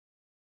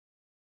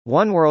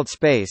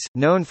WorldSpace,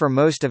 known for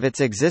most of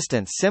its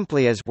existence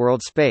simply as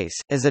WorldSpace,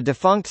 is a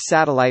defunct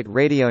satellite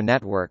radio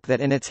network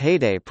that in its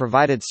heyday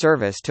provided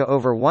service to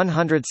over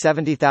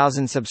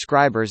 170,000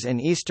 subscribers in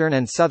Eastern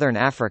and Southern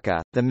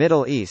Africa, the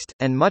Middle East,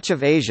 and much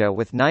of Asia,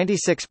 with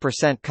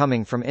 96%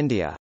 coming from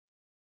India.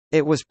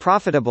 It was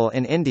profitable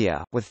in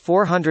India, with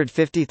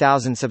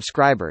 450,000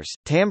 subscribers.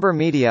 Tambar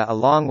Media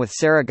along with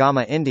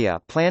Saregama India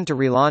plan to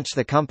relaunch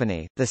the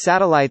company. The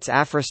satellites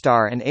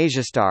Afristar and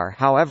Asiastar,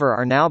 however,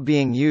 are now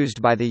being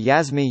used by the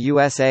Yasmi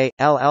USA,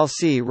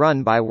 LLC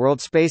run by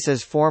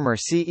WorldSpace's former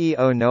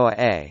CEO Noah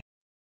A.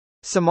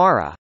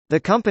 Samara.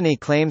 The company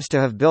claims to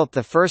have built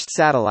the first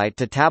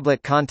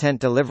satellite-to-tablet content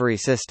delivery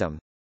system.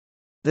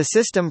 The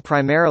system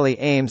primarily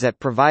aims at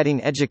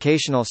providing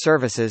educational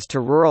services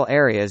to rural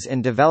areas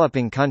in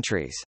developing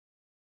countries.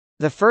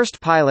 The first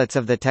pilots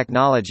of the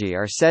technology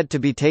are said to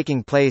be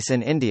taking place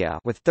in India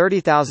with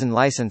 30,000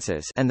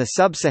 licenses and the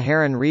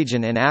sub-Saharan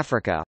region in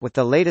Africa, with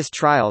the latest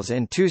trials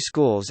in 2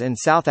 schools in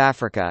South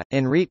Africa,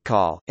 in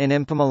Rietkal, in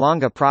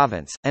Mpumalanga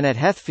province, and at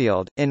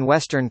Heathfield, in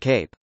Western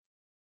Cape.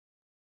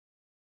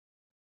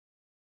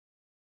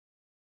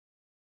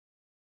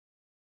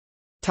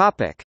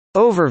 Topic.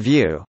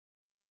 Overview.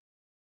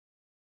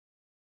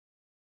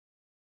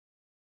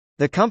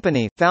 The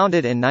company,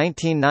 founded in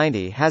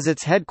 1990, has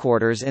its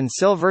headquarters in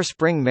Silver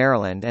Spring,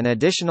 Maryland, and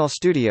additional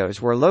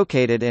studios were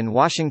located in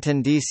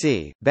Washington,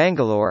 D.C.,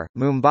 Bangalore,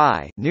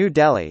 Mumbai, New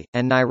Delhi,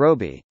 and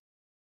Nairobi.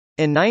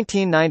 In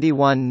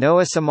 1991,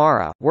 Noah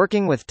Samara,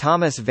 working with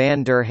Thomas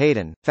van der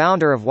Heyden,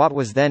 founder of what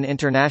was then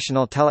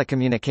International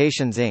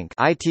Telecommunications Inc.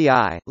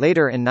 (ITI),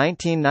 later in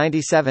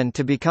 1997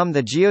 to become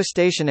the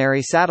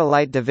geostationary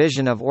satellite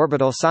division of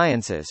Orbital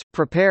Sciences,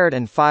 prepared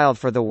and filed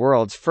for the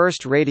world's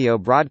first radio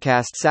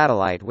broadcast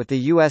satellite with the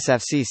US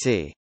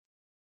FCC.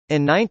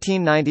 In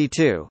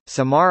 1992,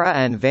 Samara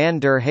and van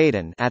der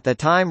Heyden, at the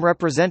time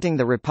representing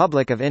the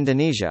Republic of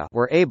Indonesia,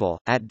 were able,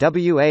 at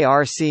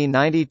WARC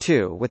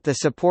 92 with the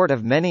support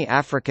of many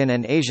African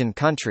and Asian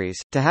countries,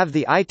 to have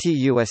the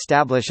ITU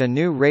establish a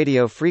new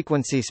radio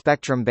frequency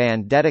spectrum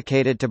band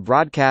dedicated to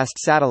broadcast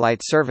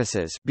satellite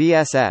services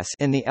 (BSS)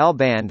 in the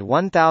L-band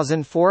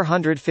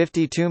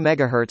 1452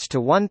 MHz to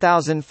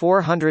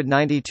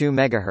 1492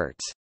 MHz.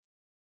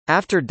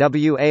 After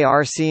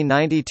WARC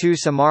 92,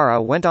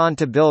 Samara went on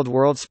to build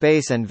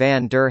WorldSpace and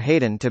van der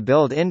Heyden to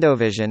build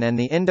Indovision and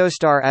the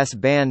Indostar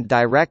S-band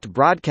direct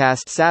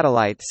broadcast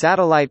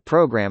satellite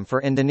program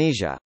for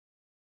Indonesia.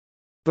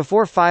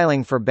 Before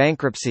filing for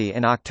bankruptcy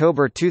in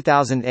October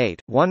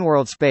 2008,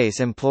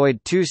 WorldSpace employed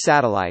 2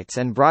 satellites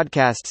and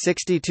broadcast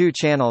 62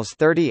 channels,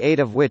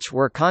 38 of which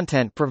were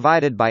content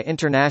provided by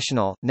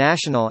international,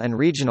 national and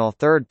regional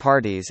third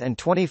parties, and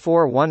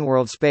 24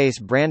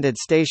 WorldSpace branded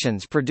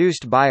stations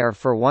produced by or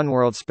for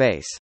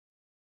WorldSpace.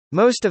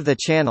 Most of the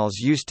channels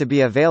used to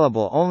be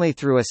available only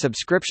through a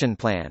subscription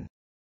plan.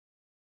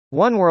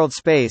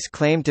 WorldSpace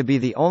claimed to be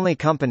the only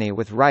company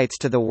with rights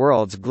to the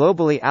world's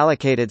globally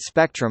allocated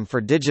spectrum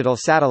for digital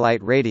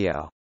satellite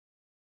radio.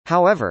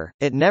 However,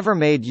 it never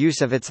made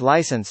use of its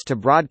license to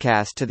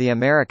broadcast to the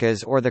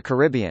Americas or the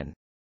Caribbean.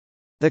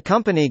 The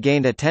company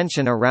gained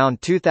attention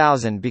around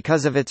 2000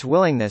 because of its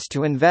willingness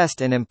to invest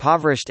in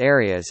impoverished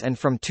areas, and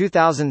from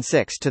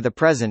 2006 to the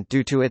present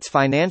due to its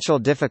financial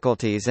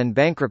difficulties and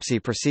bankruptcy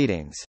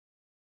proceedings.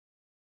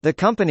 The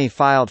company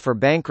filed for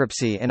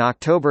bankruptcy in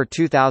October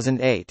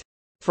 2008.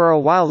 For a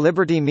while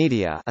Liberty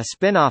Media, a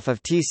spin-off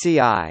of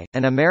TCI,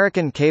 an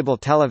American cable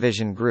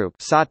television group,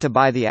 sought to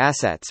buy the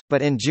assets,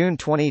 but in June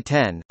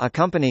 2010, a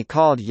company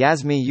called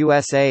Yasmi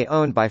USA,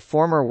 owned by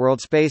former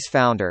WorldSpace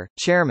founder,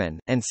 chairman,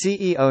 and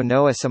CEO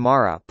Noah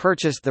Samara,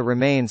 purchased the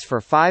remains for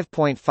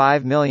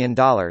 $5.5 million.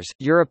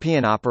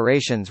 European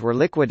operations were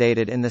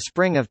liquidated in the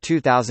spring of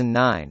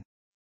 2009.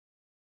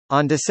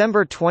 On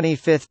December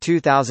 25,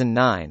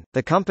 2009,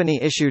 the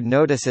company issued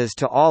notices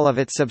to all of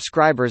its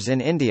subscribers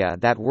in India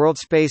that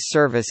WorldSpace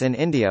service in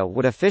India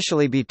would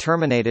officially be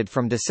terminated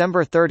from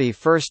December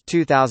 31,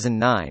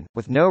 2009,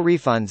 with no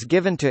refunds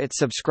given to its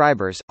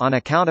subscribers. On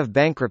account of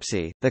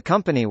bankruptcy, the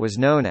company was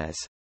known as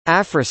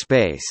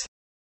Afrispace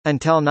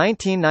until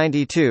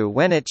 1992,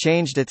 when it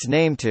changed its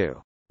name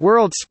to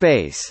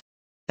WorldSpace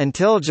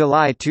until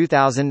July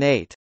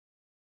 2008.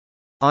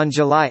 On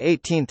July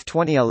 18,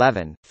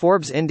 2011,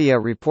 Forbes India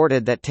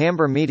reported that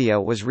Tambar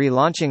Media was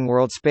relaunching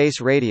WorldSpace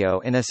Radio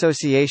in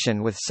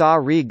association with Sa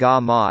Re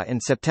Ga Ma in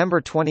September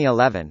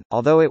 2011,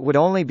 although it would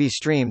only be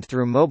streamed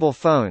through mobile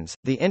phones,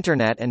 the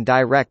Internet and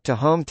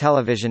direct-to-home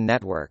television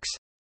networks.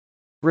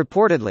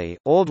 Reportedly,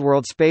 old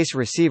WorldSpace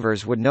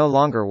receivers would no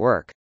longer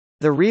work.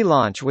 The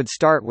relaunch would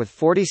start with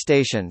 40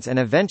 stations and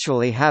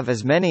eventually have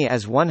as many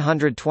as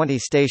 120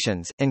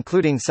 stations,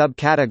 including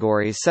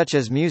subcategories such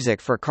as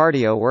music for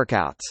cardio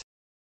workouts.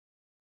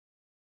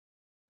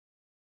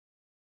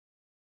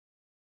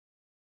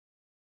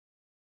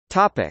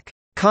 Topic: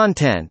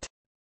 Content.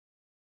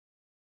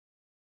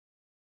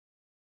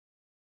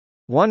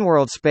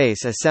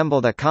 WorldSpace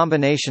assembled a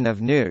combination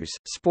of news,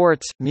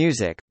 sports,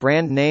 music,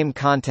 brand name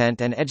content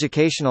and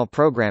educational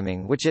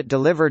programming which it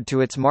delivered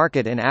to its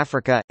market in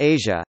Africa,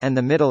 Asia, and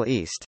the Middle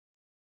East.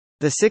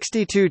 The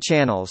 62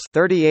 channels,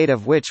 38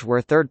 of which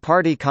were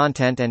third-party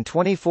content and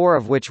 24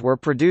 of which were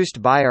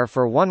produced by or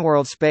for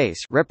WorldSpace,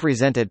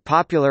 represented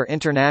popular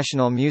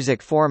international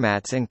music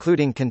formats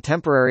including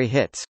contemporary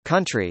hits,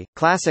 country,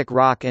 classic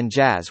rock and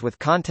jazz with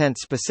content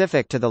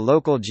specific to the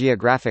local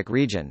geographic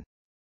region.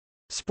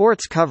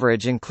 Sports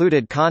coverage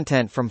included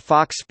content from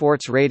Fox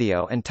Sports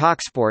Radio and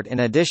TalkSport in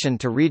addition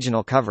to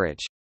regional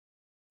coverage.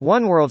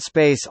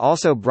 WorldSpace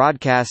also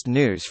broadcast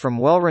news from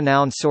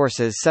well-renowned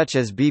sources such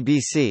as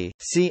BBC,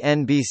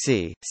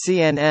 CNBC,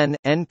 CNN,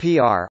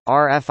 NPR,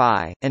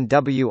 RFI, and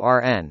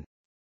WRN.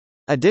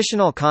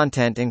 Additional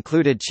content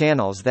included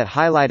channels that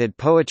highlighted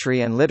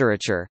poetry and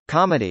literature,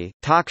 comedy,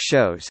 talk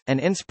shows,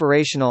 and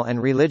inspirational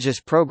and religious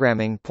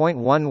programming.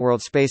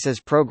 WorldSpace's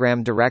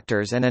program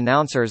directors and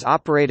announcers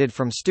operated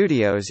from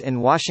studios in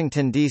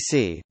Washington,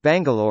 D.C.,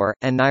 Bangalore,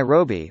 and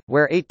Nairobi,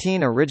 where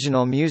 18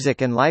 original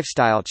music and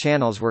lifestyle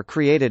channels were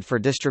created for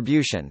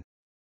distribution.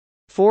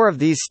 4 of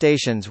these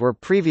stations were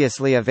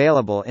previously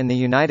available in the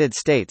United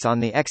States on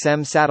the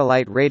XM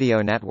satellite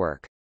radio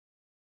network.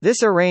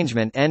 This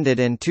arrangement ended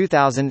in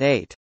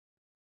 2008.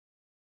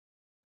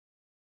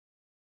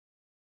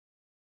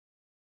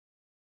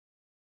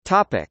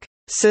 Topic: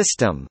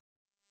 System.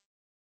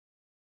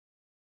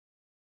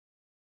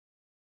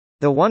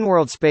 The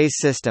WorldSpace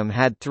system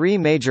had 3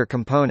 major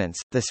components: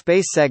 the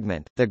space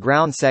segment, the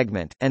ground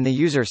segment, and the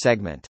user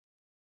segment.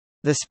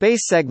 The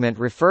space segment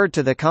referred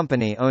to the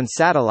company-owned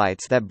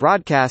satellites that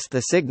broadcast the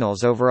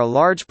signals over a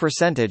large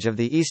percentage of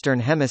the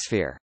Eastern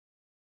Hemisphere.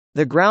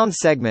 The ground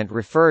segment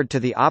referred to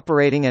the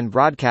operating and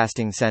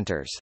broadcasting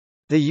centers.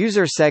 The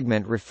user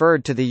segment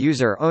referred to the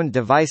user-owned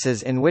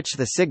devices in which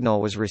the signal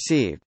was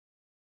received.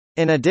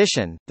 In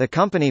addition, the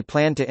company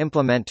planned to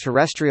implement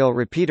terrestrial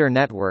repeater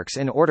networks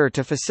in order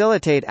to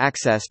facilitate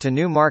access to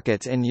new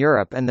markets in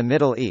Europe and the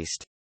Middle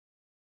East.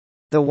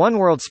 The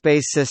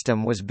WorldSpace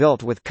system was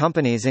built with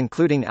companies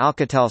including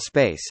Alcatel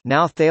Space,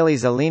 now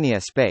Thales Alenia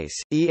Space,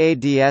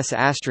 EADS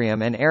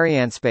Astrium and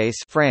Arianespace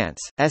France,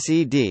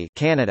 SED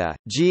Canada,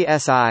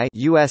 GSI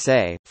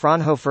USA,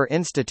 Fraunhofer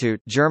Institute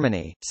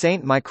Germany,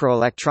 Saint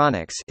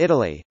Microelectronics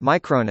Italy,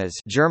 Micronas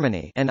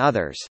Germany, and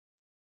others.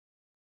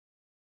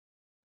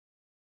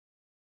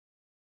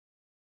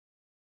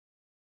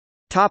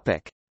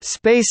 Topic: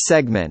 Space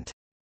segment.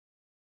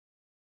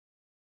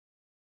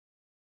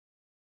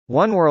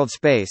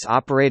 WorldSpace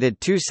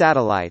operated 2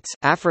 satellites,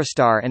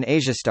 Afrostar and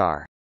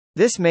Asiastar.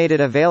 This made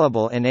it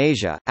available in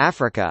Asia,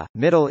 Africa,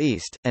 Middle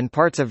East, and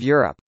parts of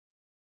Europe.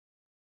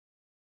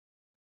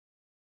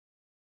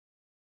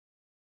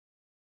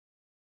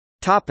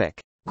 Topic: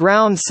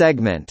 Ground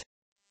segment.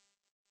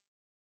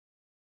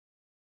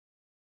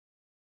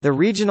 The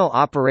regional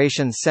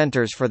operations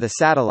centers for the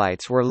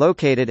satellites were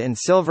located in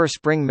Silver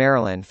Spring,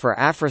 Maryland for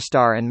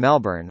Afrostar and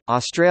Melbourne,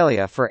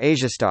 Australia for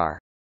Asiastar.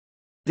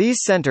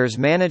 These centers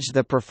managed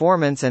the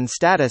performance and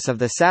status of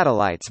the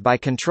satellites by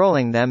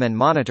controlling them and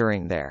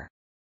monitoring their.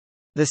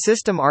 The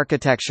system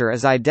architecture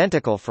is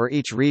identical for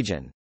each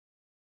region.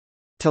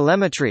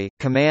 Telemetry,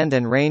 command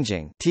and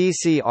ranging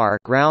 (TCR)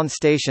 ground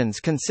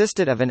stations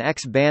consisted of an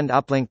X-band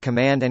uplink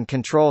command and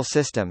control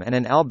system and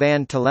an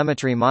L-band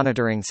telemetry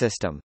monitoring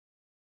system.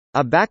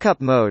 A backup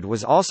mode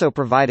was also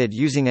provided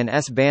using an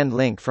S-band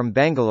link from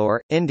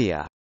Bangalore,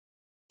 India.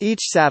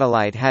 Each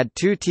satellite had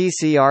 2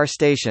 TCR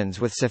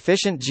stations with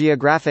sufficient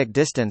geographic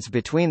distance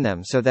between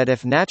them so that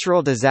if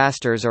natural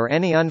disasters or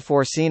any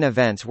unforeseen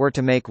events were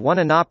to make one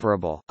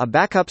inoperable, a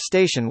backup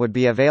station would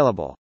be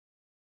available.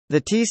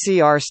 The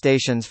TCR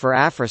stations for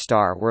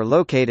Afrostar were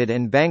located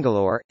in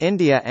Bangalore,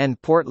 India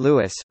and Port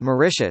Louis,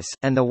 Mauritius,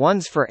 and the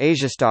ones for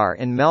Asiastar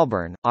in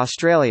Melbourne,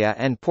 Australia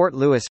and Port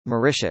Louis,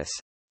 Mauritius.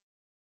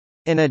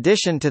 In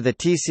addition to the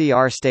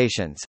TCR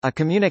stations, a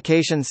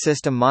Communications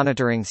System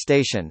Monitoring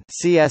Station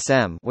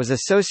 (CSM) was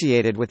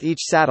associated with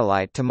each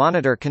satellite to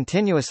monitor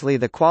continuously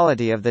the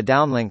quality of the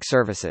downlink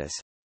services.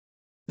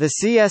 The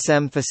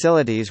CSM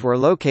facilities were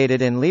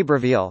located in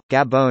Libreville,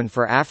 Gabon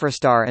for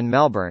Afrostar and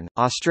Melbourne,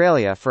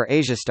 Australia for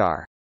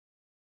Asiastar.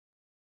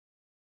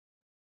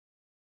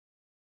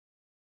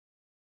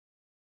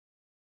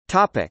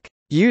 Topic: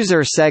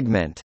 User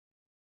segment.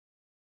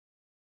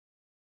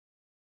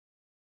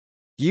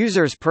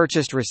 Users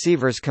purchased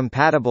receivers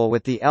compatible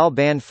with the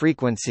L-band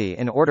frequency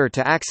in order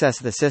to access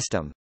the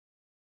system.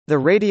 The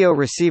radio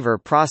receiver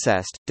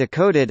processed,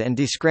 decoded and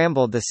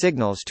descrambled the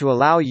signals to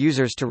allow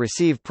users to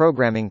receive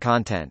programming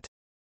content.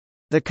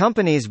 The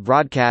company's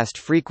broadcast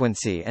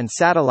frequency and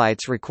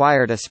satellites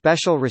required a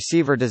special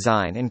receiver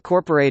design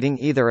incorporating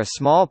either a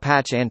small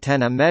patch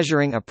antenna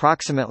measuring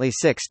approximately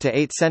 6 to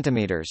 8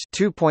 cm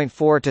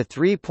 (2.4 to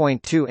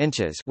 3.2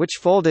 inches), which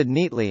folded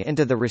neatly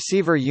into the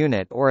receiver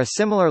unit, or a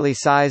similarly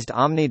sized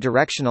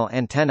omnidirectional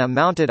antenna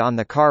mounted on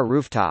the car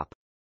rooftop.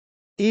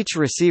 Each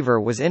receiver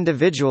was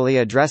individually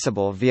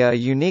addressable via a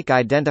unique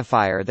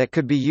identifier that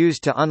could be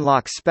used to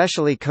unlock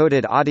specially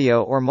coded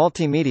audio or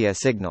multimedia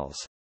signals.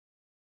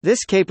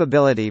 This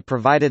capability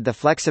provided the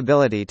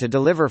flexibility to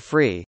deliver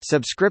free,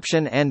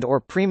 subscription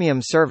and/or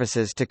premium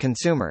services to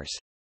consumers.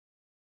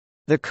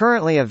 The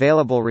currently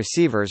available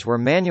receivers were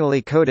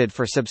manually coded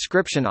for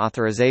subscription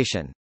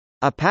authorization.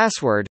 A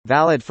password,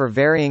 valid for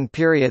varying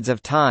periods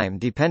of time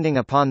depending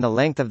upon the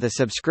length of the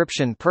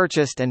subscription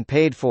purchased and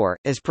paid for,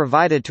 is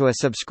provided to a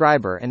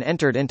subscriber and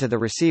entered into the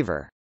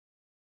receiver.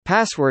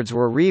 Passwords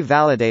were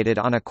re-validated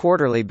on a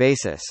quarterly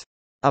basis.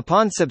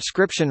 Upon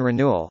subscription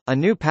renewal, a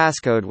new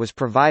passcode was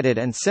provided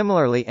and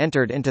similarly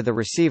entered into the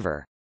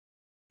receiver.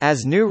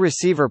 As new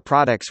receiver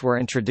products were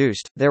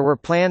introduced, there were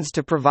plans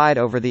to provide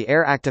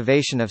over-the-air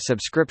activation of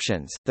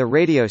subscriptions. The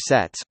radio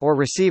sets, or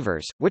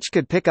receivers, which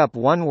could pick up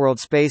one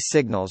WorldSpace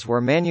signals were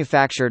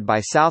manufactured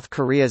by South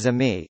Korea's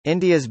AMI,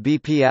 India's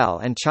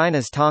BPL and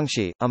China's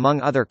Tongxi,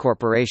 among other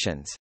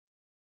corporations.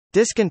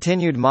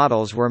 Discontinued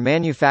models were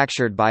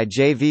manufactured by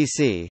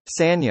JVC,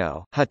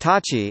 Sanyo,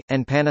 Hitachi,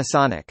 and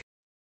Panasonic.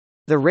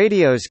 The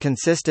radios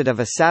consisted of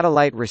a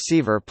satellite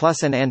receiver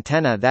plus an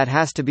antenna that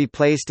has to be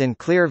placed in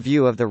clear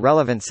view of the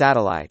relevant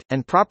satellite,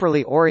 and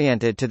properly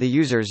oriented to the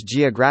user's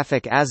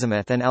geographic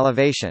azimuth and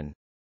elevation.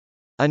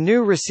 A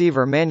new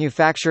receiver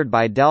manufactured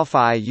by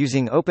Delphi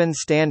using Open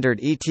Standard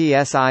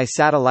ETSI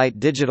satellite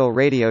digital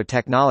radio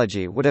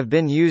technology would have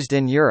been used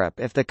in Europe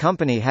if the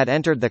company had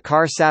entered the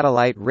car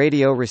satellite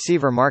radio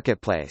receiver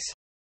marketplace.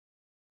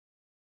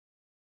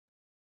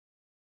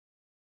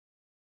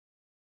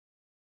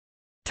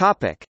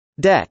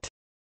 Debt.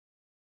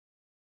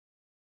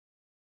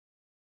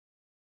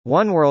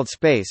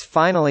 WorldSpace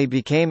finally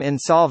became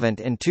insolvent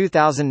in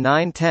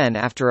 2009-10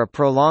 after a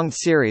prolonged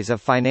series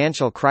of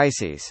financial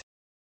crises.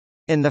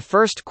 In the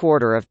first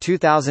quarter of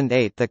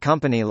 2008, the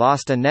company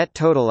lost a net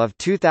total of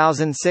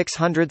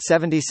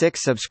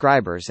 2,676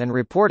 subscribers and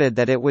reported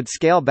that it would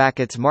scale back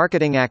its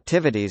marketing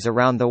activities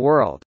around the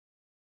world.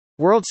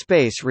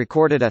 WorldSpace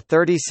recorded a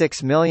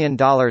 $36 million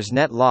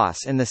net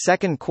loss in the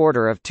second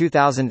quarter of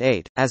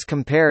 2008, as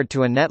compared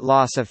to a net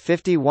loss of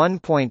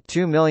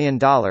 $51.2 million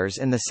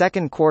in the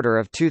second quarter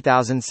of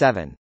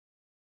 2007.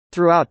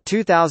 Throughout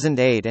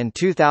 2008 and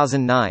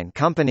 2009,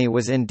 company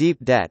was in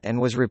deep debt and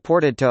was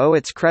reported to owe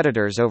its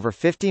creditors over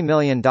 $50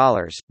 million,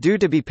 due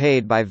to be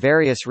paid by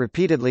various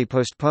repeatedly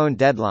postponed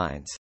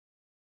deadlines.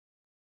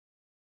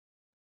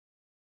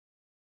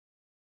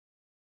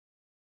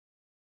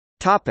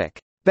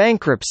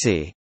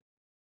 Bankruptcy.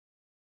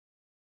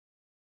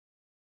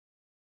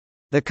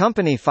 The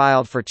company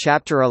filed for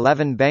Chapter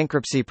 11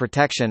 bankruptcy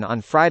protection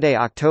on Friday,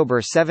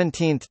 October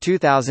 17,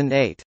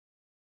 2008.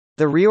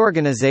 The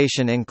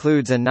reorganization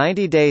includes a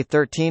 90-day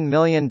 $13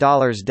 million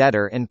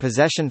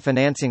debtor-in-possession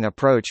financing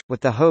approach, with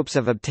the hopes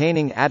of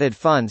obtaining added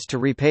funds to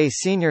repay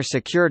senior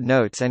secured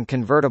notes and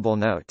convertible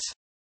notes.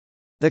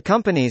 The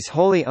company's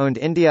wholly owned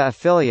India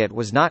affiliate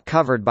was not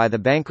covered by the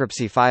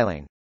bankruptcy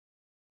filing.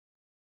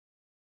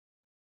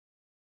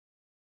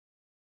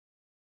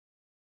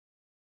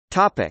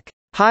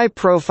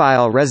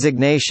 High-profile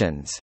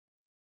resignations.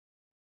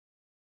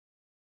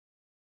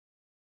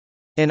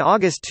 In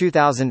August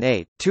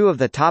 2008, two of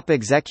the top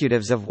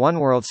executives of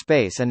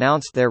WorldSpace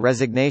announced their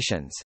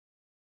resignations.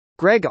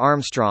 Greg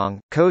Armstrong,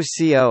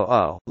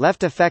 co-COO,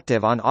 left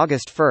effective on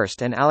August 1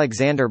 and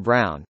Alexander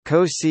Brown,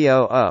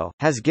 co-COO,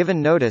 has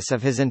given notice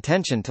of his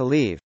intention to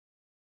leave.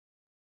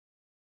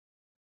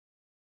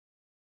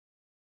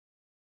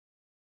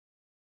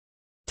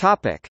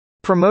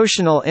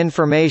 Promotional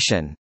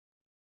information.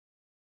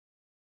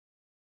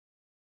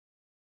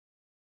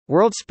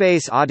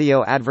 WorldSpace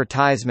audio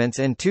advertisements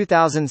in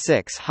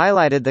 2006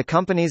 highlighted the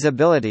company's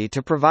ability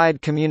to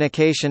provide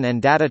communication and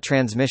data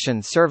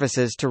transmission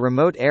services to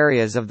remote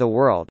areas of the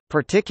world,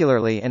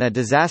 particularly in a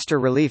disaster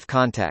relief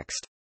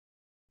context.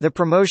 The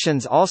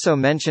promotions also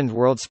mentioned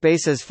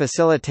WorldSpace's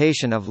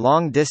facilitation of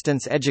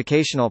long-distance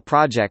educational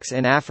projects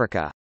in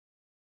Africa.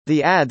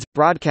 The ads,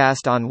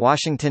 broadcast on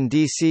Washington,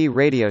 D.C.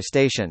 radio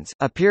stations,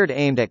 appeared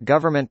aimed at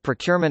government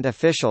procurement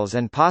officials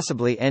and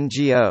possibly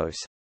NGOs.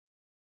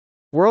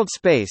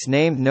 WorldSpace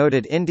named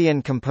noted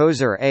Indian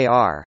composer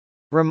A.R.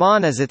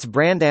 Rahman as its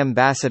brand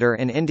ambassador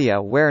in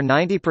India, where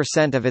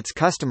 90% of its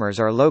customers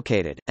are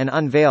located, and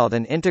unveiled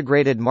an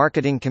integrated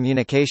marketing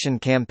communication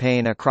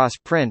campaign across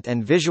print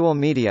and visual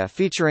media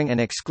featuring an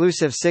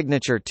exclusive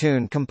signature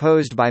tune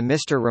composed by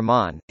Mr.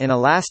 Rahman, in a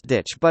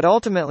last-ditch but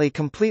ultimately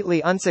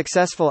completely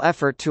unsuccessful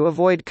effort to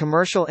avoid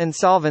commercial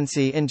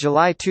insolvency. In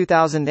July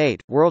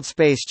 2008,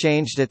 WorldSpace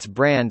changed its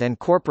brand and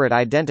corporate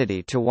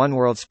identity to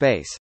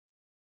WorldSpace.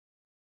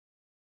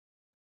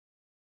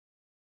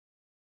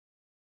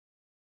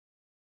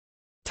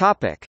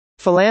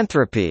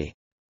 Philanthropy.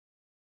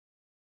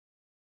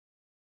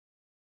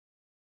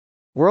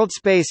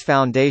 WorldSpace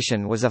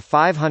Foundation was a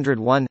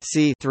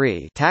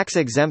 501(c)(3)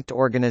 tax-exempt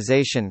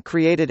organization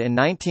created in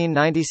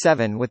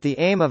 1997 with the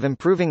aim of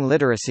improving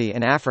literacy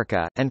in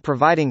Africa, and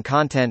providing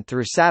content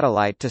through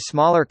satellite to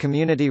smaller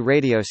community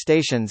radio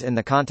stations in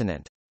the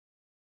continent.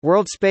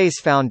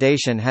 WorldSpace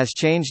Foundation has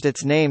changed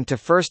its name to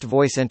First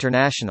Voice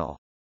International.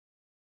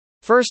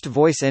 First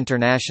Voice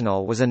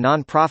International was a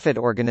non-profit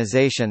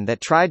organization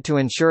that tried to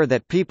ensure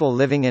that people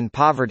living in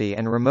poverty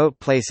and remote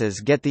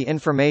places get the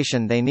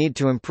information they need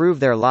to improve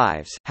their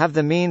lives, have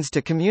the means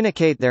to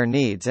communicate their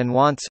needs and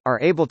wants, are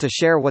able to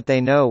share what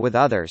they know with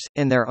others,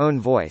 in their own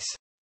voice.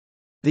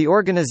 The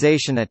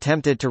organization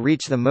attempted to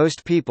reach the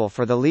most people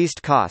for the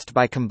least cost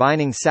by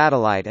combining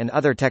satellite and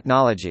other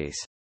technologies.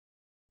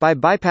 By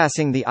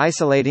bypassing the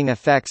isolating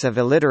effects of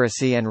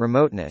illiteracy and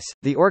remoteness,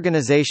 the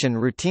organization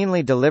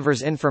routinely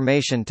delivers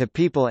information to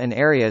people in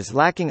areas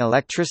lacking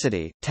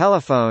electricity,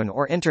 telephone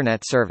or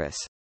internet service.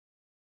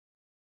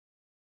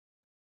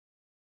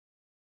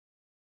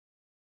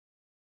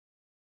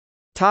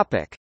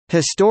 Topic: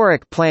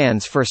 Historic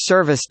plans for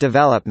service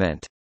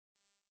development.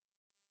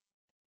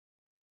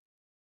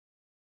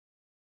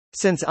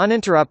 Since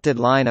uninterrupted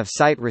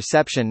line-of-sight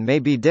reception may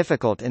be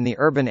difficult in the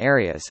urban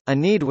areas, a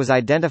need was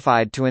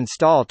identified to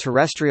install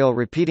terrestrial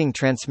repeating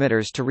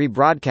transmitters to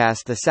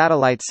rebroadcast the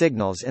satellite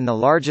signals in the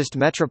largest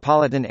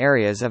metropolitan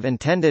areas of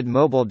intended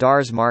mobile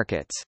DARS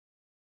markets.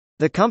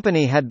 The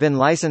company had been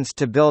licensed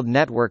to build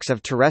networks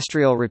of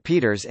terrestrial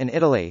repeaters in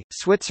Italy,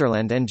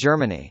 Switzerland and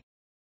Germany.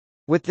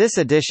 With this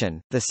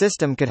addition, the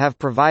system could have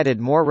provided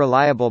more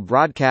reliable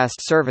broadcast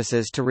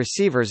services to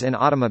receivers in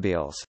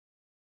automobiles.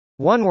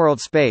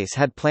 WorldSpace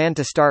had planned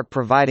to start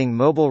providing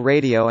mobile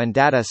radio and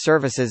data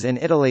services in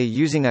Italy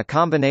using a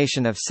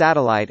combination of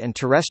satellite and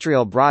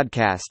terrestrial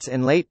broadcasts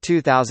in late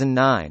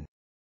 2009.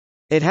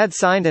 It had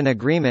signed an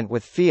agreement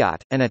with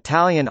Fiat, an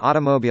Italian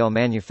automobile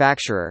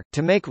manufacturer,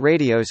 to make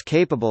radios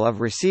capable of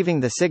receiving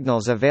the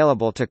signals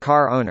available to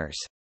car owners.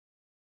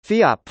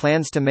 Fiat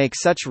plans to make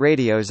such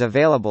radios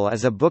available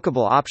as a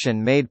bookable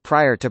option made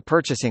prior to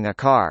purchasing a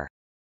car.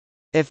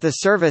 If the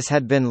service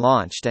had been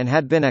launched and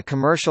had been a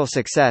commercial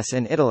success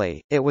in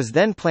Italy, it was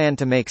then planned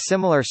to make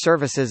similar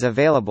services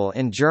available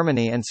in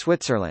Germany and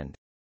Switzerland.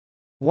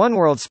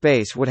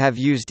 WorldSpace would have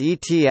used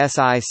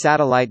ETSI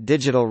Satellite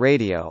Digital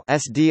Radio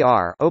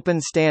 (SDR)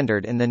 open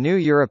standard in the new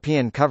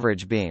European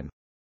coverage beam.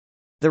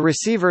 The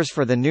receivers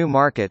for the new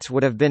markets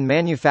would have been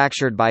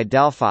manufactured by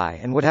Delphi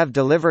and would have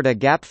delivered a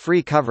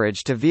gap-free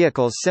coverage to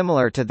vehicles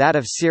similar to that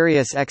of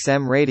Sirius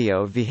XM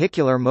Radio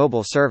vehicular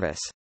mobile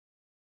service.